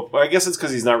a Pope. Well, I guess it's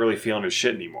because he's not really feeling his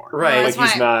shit anymore. Right. Like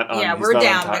That's he's why- not. yeah, he's we're not on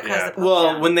down top- because yeah. the Pope's Well,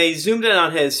 down. when they zoomed in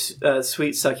on his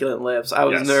sweet succulent lips, I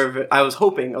was Yes. nervous. I was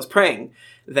praying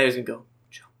that he was gonna go,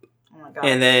 Oh my God.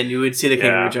 and then you would see the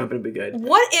kangaroo Yeah. jump and it'd be good.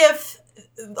 What if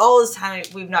all this time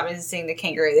we've not been seeing the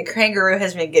kangaroo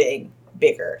has been getting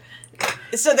bigger?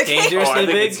 So the Dangerous. kangaroo... Oh, I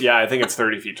think big? I think it's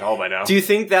 30 feet tall by now. Do you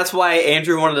think that's why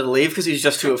Andrew wanted to leave because he's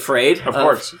just too afraid? Of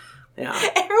course. Yeah.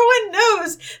 Everyone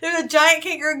knows there's a giant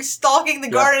kangaroo stalking the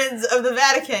gardens of the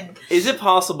Vatican. Is it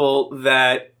possible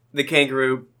that the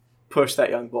kangaroo pushed that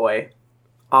young boy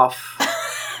off,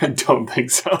 I don't think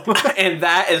so. and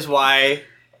that is why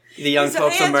the young His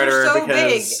Pope's a hands are murderer so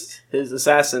because his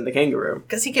assassin, the kangaroo.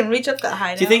 Because he can reach up that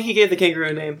high now. Do you think he gave the kangaroo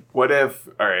a name? What if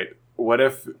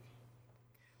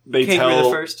they Kangaroo tell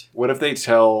the first? What if they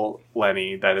tell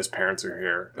Lenny that his parents are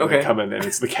here? And Okay. They come in and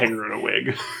it's the kangaroo in a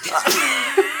wig.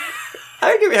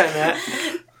 I can get behind that.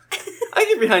 I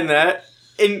can get behind that.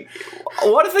 And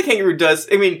what if the kangaroo does?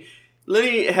 I mean,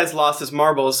 Lenny has lost his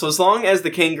marbles, so as long as the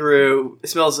kangaroo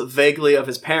smells vaguely of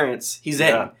his parents, he's in.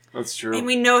 Yeah, that's true. And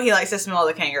we know he likes to smell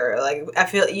the kangaroo. Like, I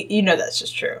feel... You know that's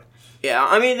just true. Yeah,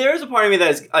 I mean, there is a part of me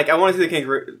that is like, I want to see the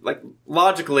kangaroo. Like,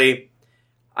 logically,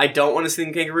 I don't want to see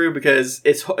the kangaroo because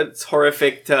it's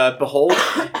horrific to behold.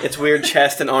 Its weird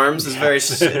chest and arms is very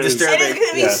Yes, it is. disturbing. And it's going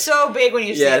to be Yes. so big when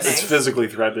you see Yes. it It's next. physically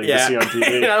threatening Yeah, to see on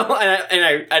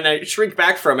TV. and I shrink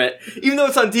back from it, even though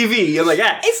it's on TV. I'm like,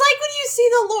 ah, It's like when you see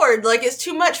the Lord, like it's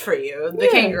too much for you, the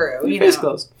kangaroo, you face know.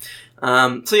 closed.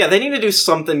 So yeah, they need to do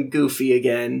something goofy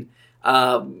again.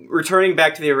 Returning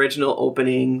back to the original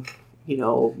opening,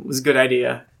 was a good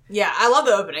idea. Yeah, I love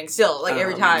the opening still. Like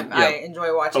every time yeah. I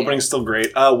enjoy watching Opening's it. still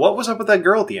great. What was up with that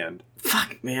girl at the end?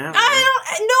 Fuck, man.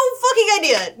 No fucking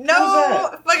idea. No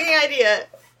How's fucking idea.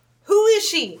 Who is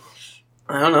she?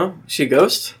 I don't know. She a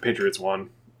ghost? Patriots won.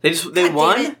 They God damn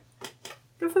won? it.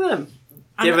 Good for them. Do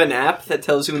I'm you have not- an app that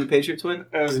tells you when the Patriots win?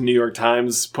 That was a New York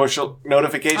Times push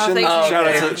notification. Oh, thank you. shout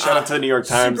Okay. out to the New York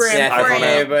Times. Super Yeah, important. thank you, iPhone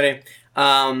app.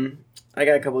 everybody. I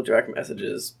got a couple of direct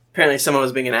messages. Apparently someone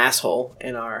was being an asshole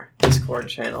in our Discord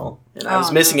channel. And I was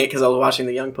Oh, missing no. it because I was watching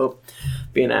the young Pope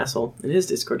be an asshole in his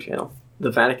Discord channel.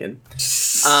 The Vatican.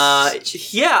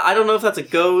 Yeah, I don't know if that's a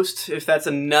ghost, if that's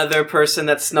another person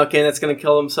that snuck in that's going to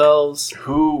kill themselves.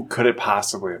 Who could it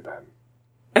possibly have been?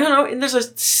 I don't know. And there's a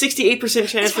 68%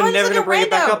 chance It's they're probably never like going a to bring it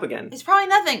back rando. up again. It's probably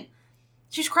nothing.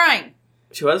 She's crying.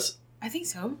 She was? I think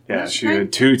so. Yeah, Was she crying?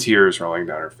 had 2 tears rolling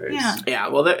down her face. Yeah. Yeah,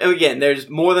 well, again, there's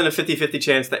more than a 50-50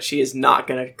 chance that she is not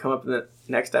going to come up in the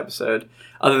next episode,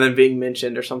 other than being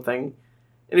mentioned or something.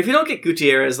 And if you don't get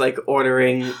Gutierrez,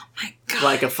 ordering, My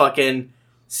God. a fucking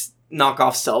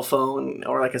knockoff cell phone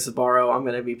or like a Sbarro, I'm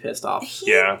gonna be pissed off. He's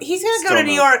gonna Still go to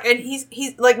New no. York, and he's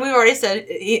like we've already said,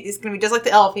 it's gonna be just like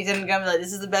the elf. He's gonna go and be like,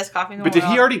 "This is the best coffee in the But world."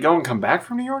 did he already go and come back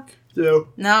from New York?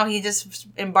 No, he just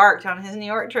embarked on his New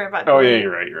York trip. Oh yeah,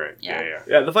 you're right. Yeah.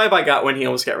 Yeah, the vibe I got when he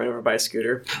almost got run over by a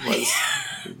scooter was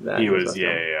that. He was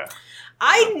yeah.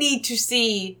 I need to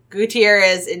see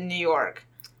Gutierrez in New York.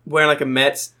 Wearing like a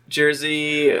Mets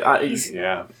jersey,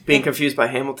 Yeah. being confused by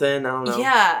Hamilton. I don't know.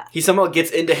 Yeah. He somehow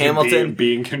gets into Hamilton.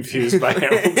 Being confused by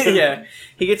Hamilton. Yeah,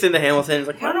 he gets into Hamilton. He's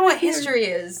like, I don't know what history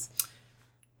is.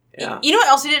 Yeah. You know what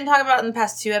else we didn't talk about in the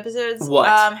past 2 episodes? What?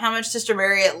 How much Sister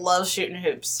Marriott loves shooting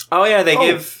hoops. Oh yeah, they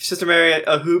give Sister Mary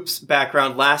a hoops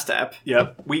background last ep.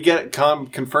 Yep. We get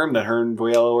confirmed that her and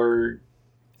Voyello are...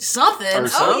 Something. Or Oh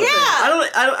something.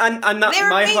 yeah. I'm not. They were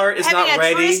My heart is not having a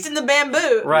ready. tryst in the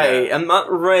bamboo. Right, Yeah. I'm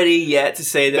not ready yet to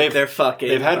say that they're fucking.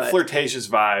 They've had but- flirtatious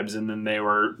vibes, and then they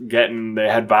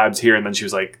had vibes here, and then she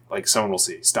was like someone will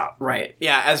see. Stop. Right,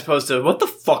 yeah, as opposed to, what the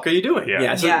fuck are you doing?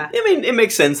 Yeah. So, Yeah. I mean, it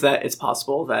makes sense that it's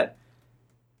possible that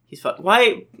he's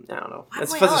why? I don't know. Why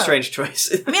That's such a Voyello? strange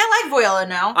choice. I mean, I like Voyello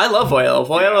now. I love Voyello.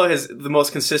 Voyello is the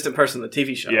most consistent person in the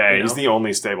TV show. Yeah, you he's know? the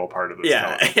only stable part of this.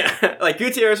 Yeah, television. yeah. Like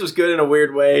Gutierrez was good in a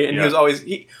weird way, and Yeah. he was always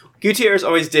Gutierrez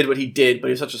always did what he did, but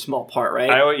he was such a small part, right?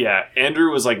 Andrew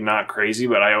was like not crazy,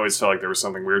 but I always felt like there was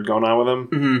something weird going on with him,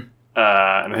 Mm-hmm.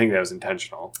 and I think that was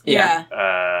intentional. Yeah.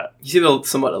 He seemed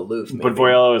somewhat aloof, maybe. But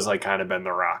Voyello has like kind of been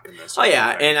the Rock in this. Oh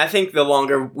yeah, thing. and I think the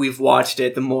longer we've watched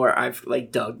it, the more I've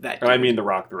like dug that. I dude. mean the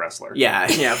Rock, the wrestler. Yeah,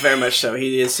 very much so.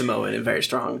 He is Samoan and very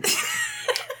strong.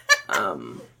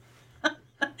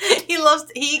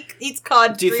 He eats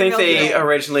cod. Do you 3 think meals a they day.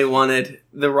 originally wanted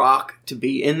The Rock to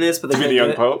be in this, but they To be the didn't young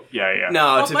do it? Pope. Yeah.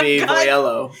 No, Oh to my be God.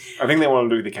 Voyello. I think they wanted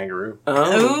to do the kangaroo.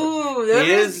 Oh, Ooh, that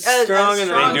He is strong and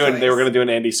strong They were going to choice. do an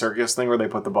Andy Serkis thing where they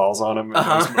put the balls on him and it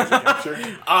was motion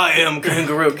capture. I am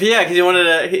kangaroo. Yeah, because he wanted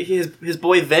to. His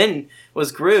boy Vin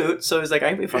was Groot, so he's like, I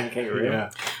can be a fucking kangaroo. Yeah.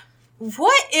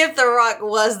 What if The Rock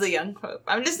was the young Pope?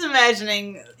 I'm just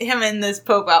imagining him in this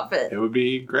Pope outfit. It would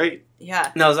be great.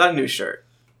 Yeah. No, is that a new shirt?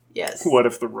 Yes. What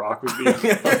if the Rock would be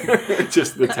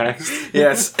just the text?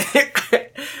 Yes.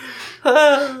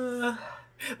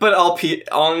 But all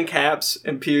in caps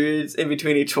and periods in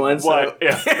between each one. So. What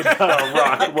if the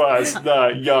Rock was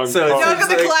the young So Pope? Y'all got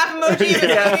the like- clap emoji.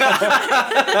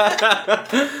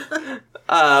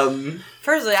 Yeah.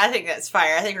 Personally, I think that's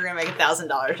fire. I think we're gonna make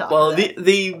 $1,000 off. Well, of that.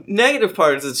 the negative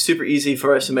part is it's super easy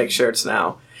for us to make shirts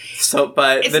now. So,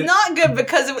 but It's not good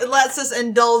because it lets us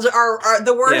indulge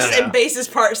the worst Yeah. and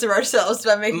basest parts of ourselves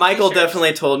by making. Michael t-shirts.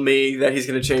 definitely told me that he's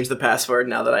going to change the password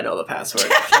now that I know the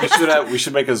password. We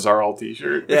should make a Zarl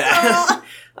t-shirt. Yeah.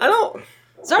 I don't.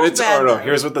 Zarl's bad. No, though.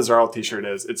 here's what the Zarl t-shirt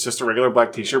is. It's just a regular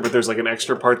black t-shirt, but there's like an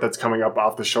extra part that's coming up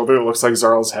off the shoulder that looks like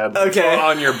Zarl's head. Okay.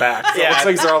 On your back. So Yeah. It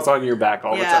looks like Zarl's on your back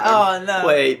all the Yeah. time. Oh no.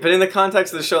 Wait, but in the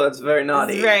context of the show, that's very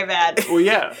naughty. It's very bad. Well,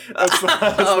 yeah. That's the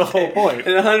whole point.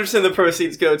 And 100% of the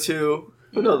proceeds go to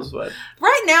who knows what.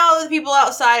 Right now, the people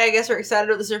outside, I guess, are excited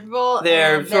about the Super Bowl.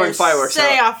 They're and throwing fireworks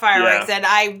setting out. off fireworks, Yeah. and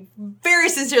I very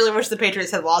sincerely wish the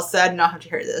Patriots had lost, so I did not have to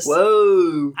hear this.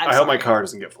 Whoa. I hope my car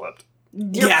doesn't get flipped.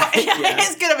 Yeah.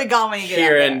 It's gonna be gone when you get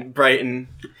Here out there. in Brighton.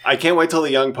 I can't wait till the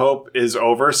young Pope is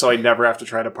over, so I never have to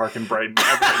try to park in Brighton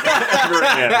ever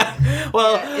again.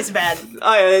 Well, Yeah, it's bad.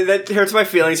 that hurts my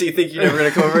feelings. So you think you're never going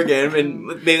to come over again, and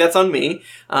maybe that's on me.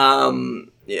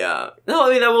 Yeah. No, I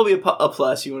mean that will be a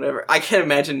plus. You whatever. I can't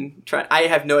imagine trying. I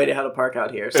have no idea how to park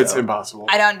out here. So. It's impossible.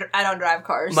 I don't drive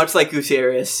cars. Much like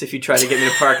Gutierrez, if you try to get me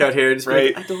to park out here, just be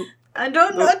Right. like, I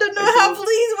don't. I don't know how.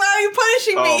 Please, why are you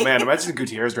punishing me? Oh man, imagine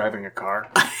Gutierrez driving a car.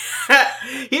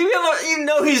 you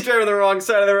know he's driving the wrong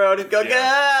side of the road. He's going,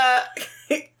 ah.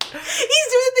 He's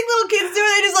doing the thing little kids do.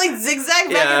 They just like zigzag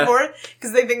back Yeah. and forth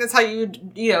because they think that's how you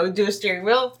do a steering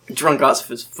wheel. Drunk off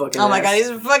his fucking Oh my ass. god, he's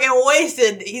fucking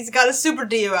wasted. He's got a super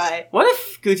DUI. What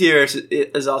if Gutierrez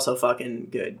is also fucking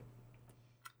good?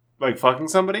 Like fucking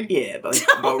somebody? Yeah, but, like,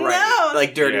 Oh, but right. no.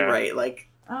 Like dirty Yeah. right. Like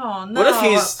Oh no! What if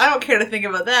he's- I don't care to think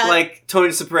about that. like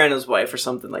Tony Soprano's wife or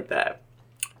something like that.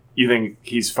 You think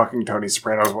he's fucking Tony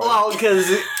Soprano's wife? Well, because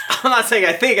I'm not saying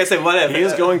I think. I said whatever. He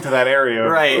is going to that area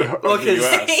of, Right. of Well, the 'cause-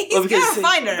 US. he's well, because gotta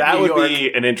find her. That New would York.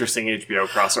 be an interesting HBO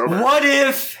crossover. What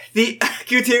if the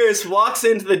Gutierrez walks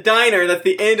into the diner that's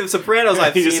the end of Sopranos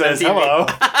I've He seen just says, on TV. hello.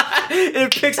 And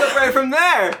it picks up right from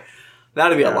there.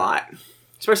 That'd be a Yeah. lot.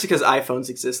 Especially because iPhones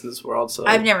exist in this world. So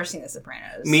I've never seen The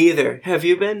Sopranos. Me either. Have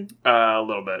you been? A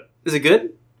little bit. Is it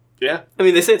good? Yeah. I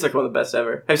mean, they say it's like one of the best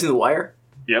ever. Have you seen The Wire?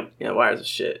 Yep. Yeah, Wire's a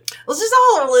shit. Let's just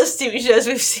all list TV shows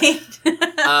we've seen.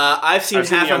 I've seen I've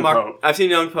seen half Young of Marco. Pope. I've seen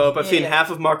Young Pope. I've Yeah, seen yeah.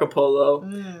 half of Marco Polo.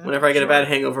 Mm, Whenever I get sure. a bad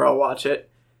hangover, I'll watch it.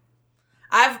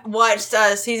 I've watched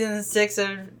season 6 of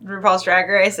RuPaul's Drag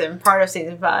Race and part of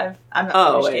season 5. I'm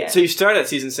not finished yet. So you started at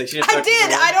season 6. You didn't I start did.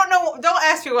 season 1? I don't know. Don't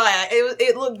ask me why.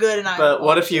 It looked good, and I. But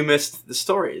what if you missed the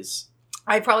stories?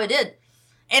 I probably did,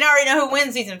 and I already know who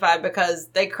wins season 5 because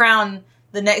they crown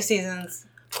the next season's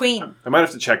queen. I might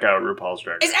have to check out RuPaul's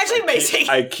Drag Race. It's actually amazing.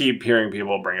 I keep hearing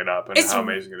people bring it up and how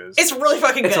amazing it is. It's really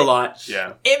fucking good. It's a lot.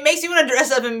 Yeah. It makes me want to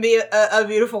dress up and be a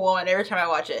beautiful woman every time I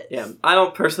watch it. Yeah, I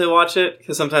don't personally watch it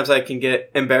because sometimes I can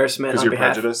get embarrassment on you're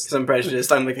behalf. prejudiced? Because I'm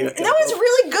prejudiced. I'm looking. No, it's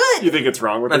really good. You think it's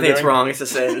wrong what I they're think it's doing? wrong. It's a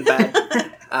sin. Bad.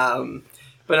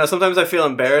 But no, sometimes I feel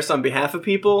embarrassed on behalf of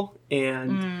people,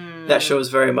 and that shows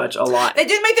very much a lot. They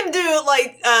did make them do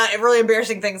like really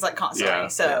embarrassing things like constantly. Yeah.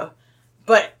 So,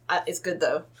 but it's good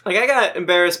though. Like I got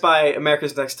embarrassed by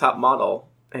America's Next Top Model,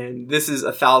 and this is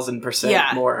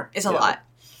 1,000% more. It's a lot.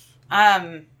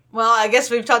 Well, I guess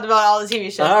we've talked about all the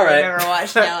TV shows All right. we've ever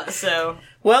watched now. So,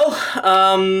 Well,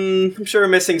 I'm sure we're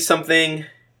missing something.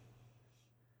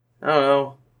 I don't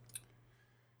know.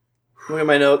 Look at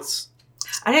my notes.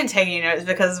 I didn't take any notes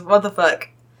because what the fuck?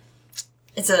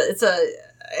 It's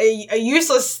a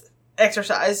useless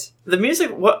exercise. The music.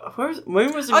 When was the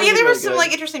music? Oh yeah, there was really some good?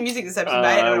 like interesting music this episode. But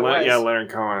I didn't know what it was. Yeah, Leonard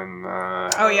Cohen.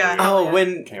 Oh, yeah. Oh,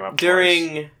 when Came up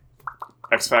during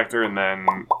X Factor, and then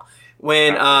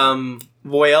when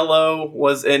Voyello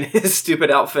was in his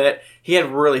stupid outfit, he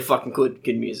had really fucking good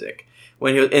music.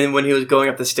 When he was going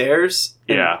up the stairs,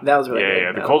 yeah, that was really good.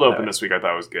 Yeah. The That cold was open better. this week I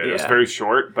thought was good. It was Yeah. very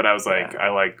short, but I was like, Yeah. I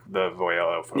like the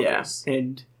Voyello focus. Yeah,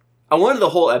 and I wanted the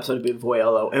whole episode to be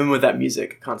Voyello, and with that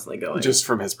music constantly going. Just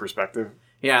from his perspective.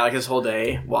 Yeah, like his whole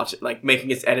day, watch it, like making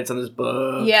his edits on his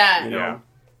book. Yeah. you know. Yeah.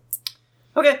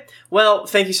 Okay, well,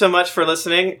 thank you so much for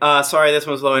listening. Sorry this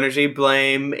one was low energy.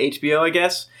 Blame HBO, I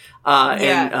guess.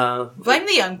 And Blame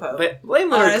the young Pope. blame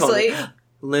Leonard Honestly. Cohen.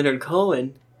 Leonard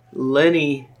Cohen.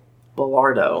 Lenny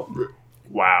Bellardo.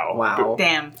 Wow. Wow.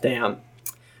 Damn.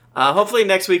 Hopefully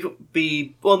next week will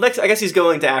be... Well, I guess he's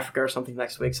going to Africa or something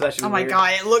next week, so that should be Oh my weird.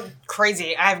 god, it looked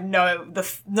crazy. I have no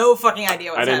fucking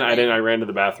idea what's happening. I ran to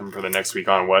the bathroom for the next week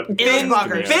on what. It was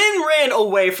bonkers. Ben ran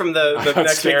away from the I got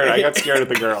next scared. week. I got scared at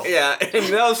the girl. Yeah, and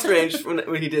that was strange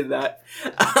when he did that.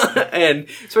 And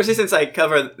especially since I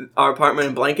cover our apartment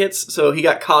in blankets, so he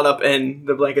got caught up in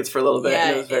the blankets for a little bit. Yeah,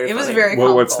 and it was very it was funny. very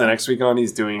What's the comical. next week on?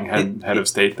 He's doing head of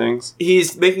state things.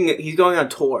 He's going on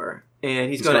tour, and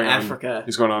he's going to Africa.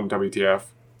 He's going on WTF.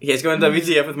 Yeah, he's going to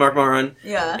WTF with Mark Maron,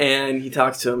 Yeah. and he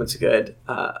talks to him. It's good.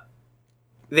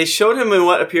 They showed him in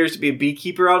what appears to be a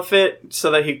beekeeper outfit so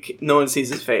that no one sees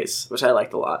his face, which I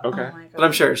liked a lot. Okay. Oh my But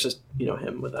I'm sure it's just,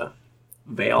 him with a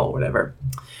veil or whatever.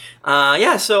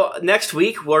 So next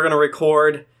week we're going to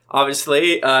record,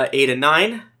 obviously, 8 and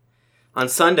 9 on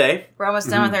Sunday. We're almost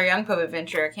done with our young Pope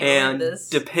adventure. I can't And believe this.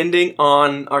 depending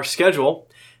on our schedule,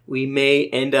 we may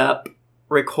end up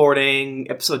recording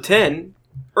episode 10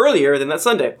 earlier than that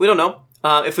Sunday. We don't know.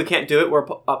 If we can't do it,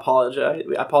 I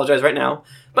apologize right now.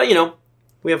 But,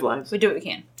 we have lives. we do what we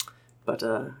can. But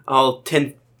all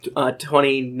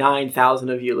 29,000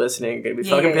 of you listening are going to be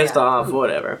fucking pissed off.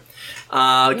 Whatever. We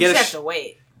just have to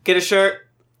wait. Get a shirt.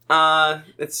 Tell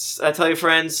your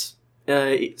friends.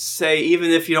 Say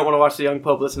even if you don't want to watch the Young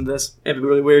Pope, listen to this. It'd be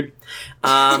really weird.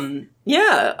 Ben,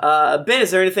 is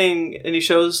there any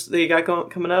shows that you got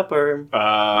coming up or?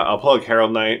 I'll plug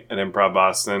Herald Night at Improv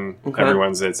Boston every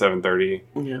Wednesday at 7:30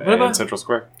 in Central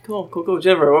Square. Cool.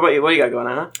 Jennifer, what about you? What do you got going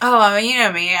on? Huh? Oh, I mean, you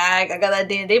know me. I got that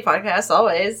D&D podcast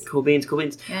always. Cool beans.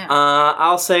 Yeah.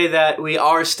 I'll say that we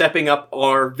are stepping up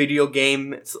our video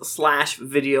game /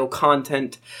 video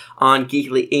content on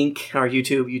Geekly Inc., our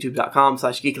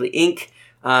youtube.com/Geekly Inc.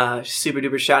 Super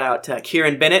duper shout out to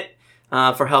Kieran Bennett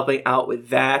for helping out with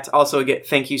that. Also,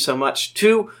 thank you so much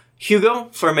to Hugo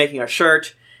for making our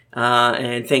shirt.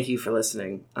 And thank you for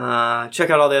listening. Check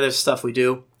out all the other stuff we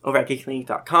do over at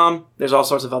geeklyinc.com. There's all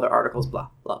sorts of other articles, blah,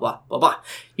 blah, blah, blah, blah.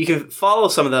 You can follow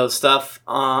some of those stuff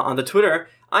on the Twitter.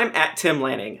 I'm at Tim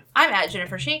Lanning. I'm at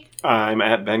Jennifer Sheik. I'm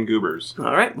at Ben Goobers.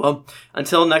 All right, well,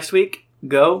 until next week,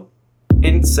 go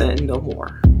and sin no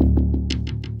more.